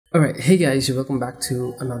Alright, hey guys, welcome back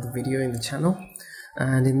to another video in the channel,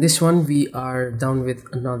 and in this one we are down with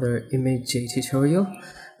another ImageJ tutorial,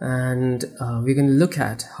 and we're going to look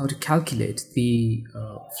at how to calculate the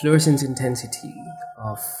fluorescence intensity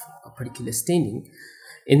of a particular staining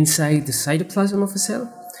inside the cytoplasm of a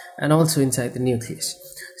cell and also inside the nucleus.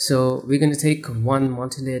 So we're going to take one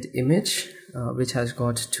multi-layered image which has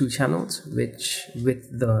got two channels, which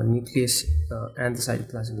with the nucleus and the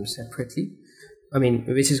cytoplasm separately.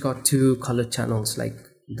 Which has got two colored channels like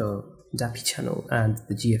the DAPI channel and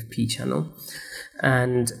the GFP channel,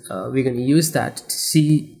 and we're going to use that to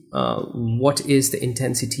see what is the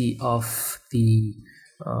intensity of the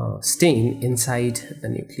stain inside the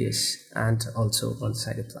nucleus and also on the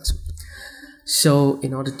cytoplasm. So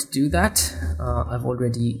in order to do that, I've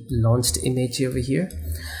already launched ImageJ over here,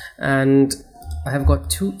 and I have got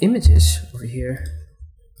two images over here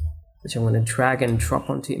which I'm going to drag and drop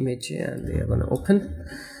onto ImageJ, and they are going to open.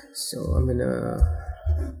 So I'm going to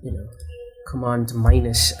command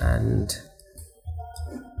minus and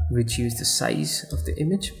reduce the size of the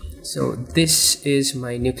image. So this is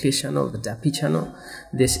my nucleus channel, the DAPI channel.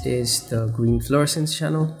 This is the green fluorescence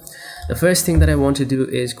channel. The first thing that I want to do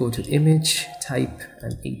is go to image, type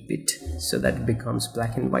and 8-bit so that it becomes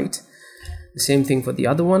black and white. The same thing for the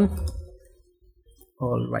other one.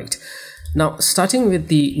 All right. Now, starting with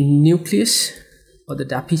the nucleus or the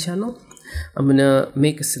DAPI channel, I'm going to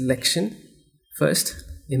make a selection first,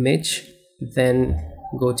 image, then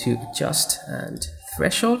go to adjust and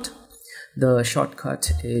threshold. The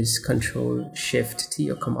shortcut is Control-Shift-T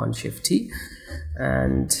or Command-Shift-T,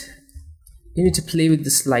 and you need to play with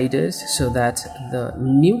the sliders so that the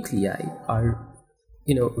nuclei are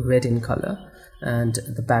red in color and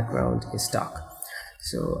the background is dark.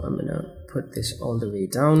 So I'm going to put this all the way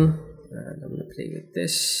down, and I'm going to play with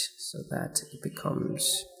this so that it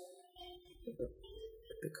becomes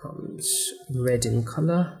red in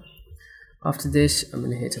color. After this, I'm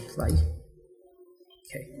going to hit apply.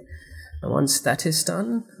 Okay. Now once that is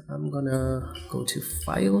done, I'm going to go to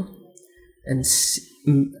file and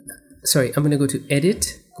I'm going to go to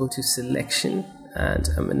edit, go to selection, and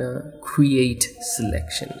I'm going to create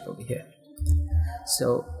selection over here.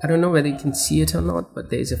 So I don't know whether you can see it or not, but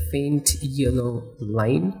there's a faint yellow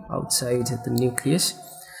line outside the nucleus,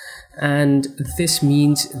 and this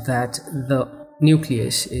means that the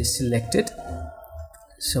nucleus is selected.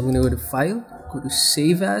 So I'm going to go to file, go to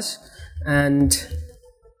save as, and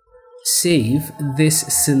save this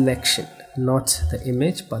selection, not the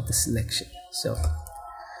image but the selection. So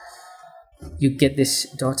you get this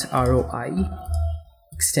 .roi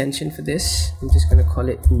extension for this. I'm just going to call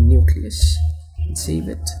it nucleus and save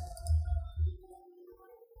it.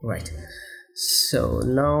 Right, so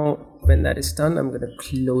now when that is done, I'm going to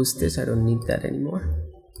close this. I don't need that anymore.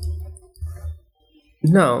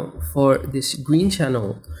 Now for this green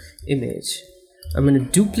channel image, I'm going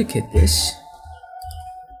to duplicate this.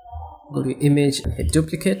 Go to image and hit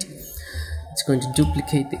duplicate. It's going to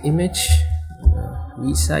duplicate the image,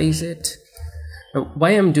 resize it. Now why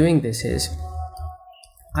I'm doing this is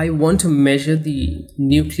I want to measure the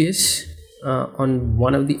nucleus on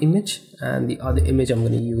one of the image, and the other image I'm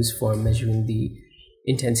going to use for measuring the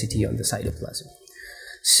intensity on the cytoplasm.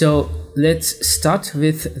 So let's start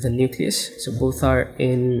with the nucleus. So both are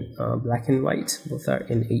in black and white, both are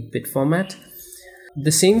in 8-bit format.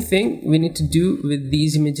 The same thing we need to do with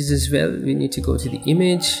these images as well. We need to go to the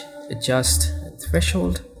image, adjust and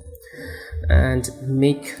threshold, and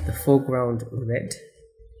make the foreground red.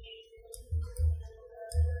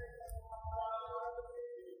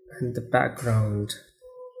 And the background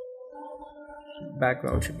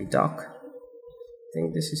should be dark. I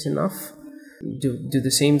think this is enough. Do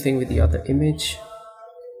the same thing with the other image.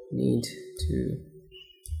 Need to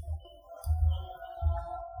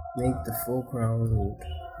make the foreground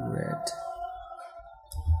red.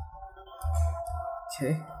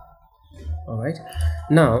 Okay. All right.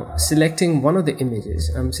 Now selecting one of the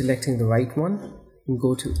images, I'm selecting the right one, and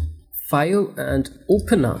go to file and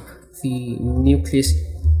open up the nucleus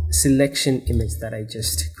selection image that I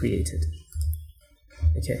just created.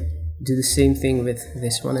 Okay, do the same thing with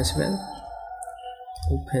this one as well.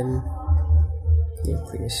 Open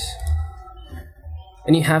nucleus,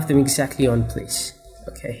 and you have them exactly on place.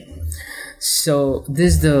 Okay, so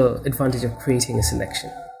this is the advantage of creating a selection.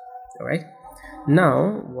 All right,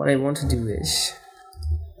 now what I want to do is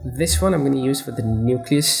this one I'm going to use for the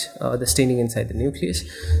nucleus, the staining inside the nucleus.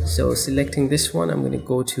 So selecting this one, I'm going to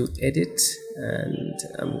go to edit, and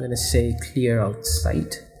I'm going to say clear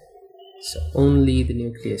outside, so only the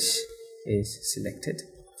nucleus is selected.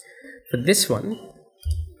 For this one,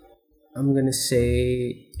 I'm going to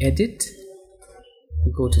say edit,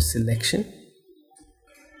 go to selection,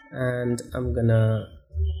 and I'm gonna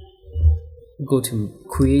go to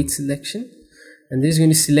create selection, and this is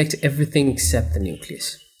going to select everything except the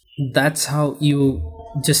nucleus. That's how you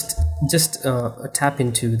just tap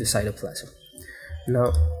into the cytoplasm.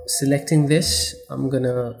 Now selecting this, I'm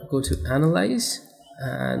gonna go to analyze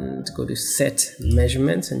and go to set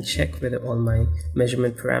measurements and check whether all my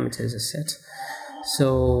measurement parameters are set.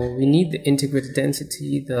 So we need the integrated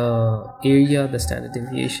density, the area, the standard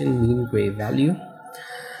deviation, mean, gray value.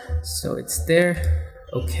 So it's there.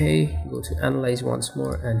 Okay, go to analyze once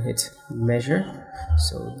more and hit measure.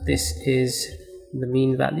 So this is the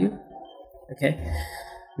mean value. Okay,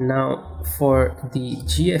 now for the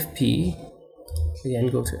GFP, again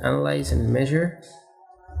go to analyze and measure.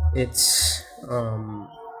 It's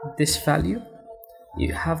this value.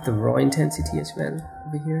 You have the raw intensity as well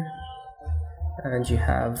over here, and you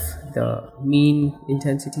have the mean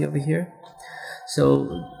intensity over here.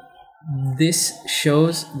 So this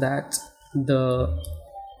shows that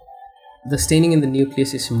the staining in the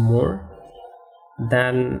nucleus is more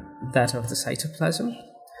than that of the cytoplasm,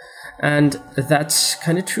 and that's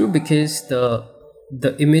kind of true because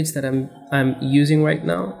the image that I'm using right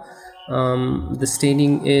now, the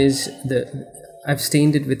staining is I've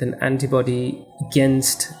stained it with an antibody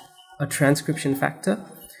against a transcription factor.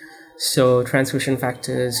 So transcription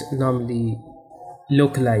factors normally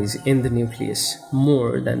localize in the nucleus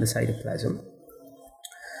more than the cytoplasm.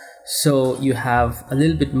 So you have a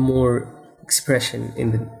little bit more expression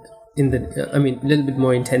a little bit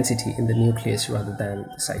more intensity in the nucleus rather than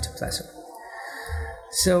the cytoplasm.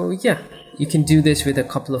 So yeah, you can do this with a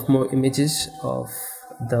couple of more images of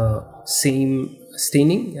the same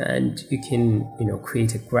staining, and you can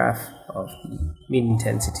create a graph of the mean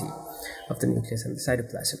intensity of the nucleus and the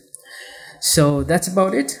cytoplasm. So that's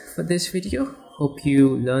about it for this video. Hope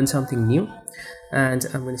you learned something new, and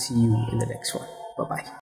I'm going to see you in the next one. Bye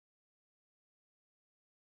bye.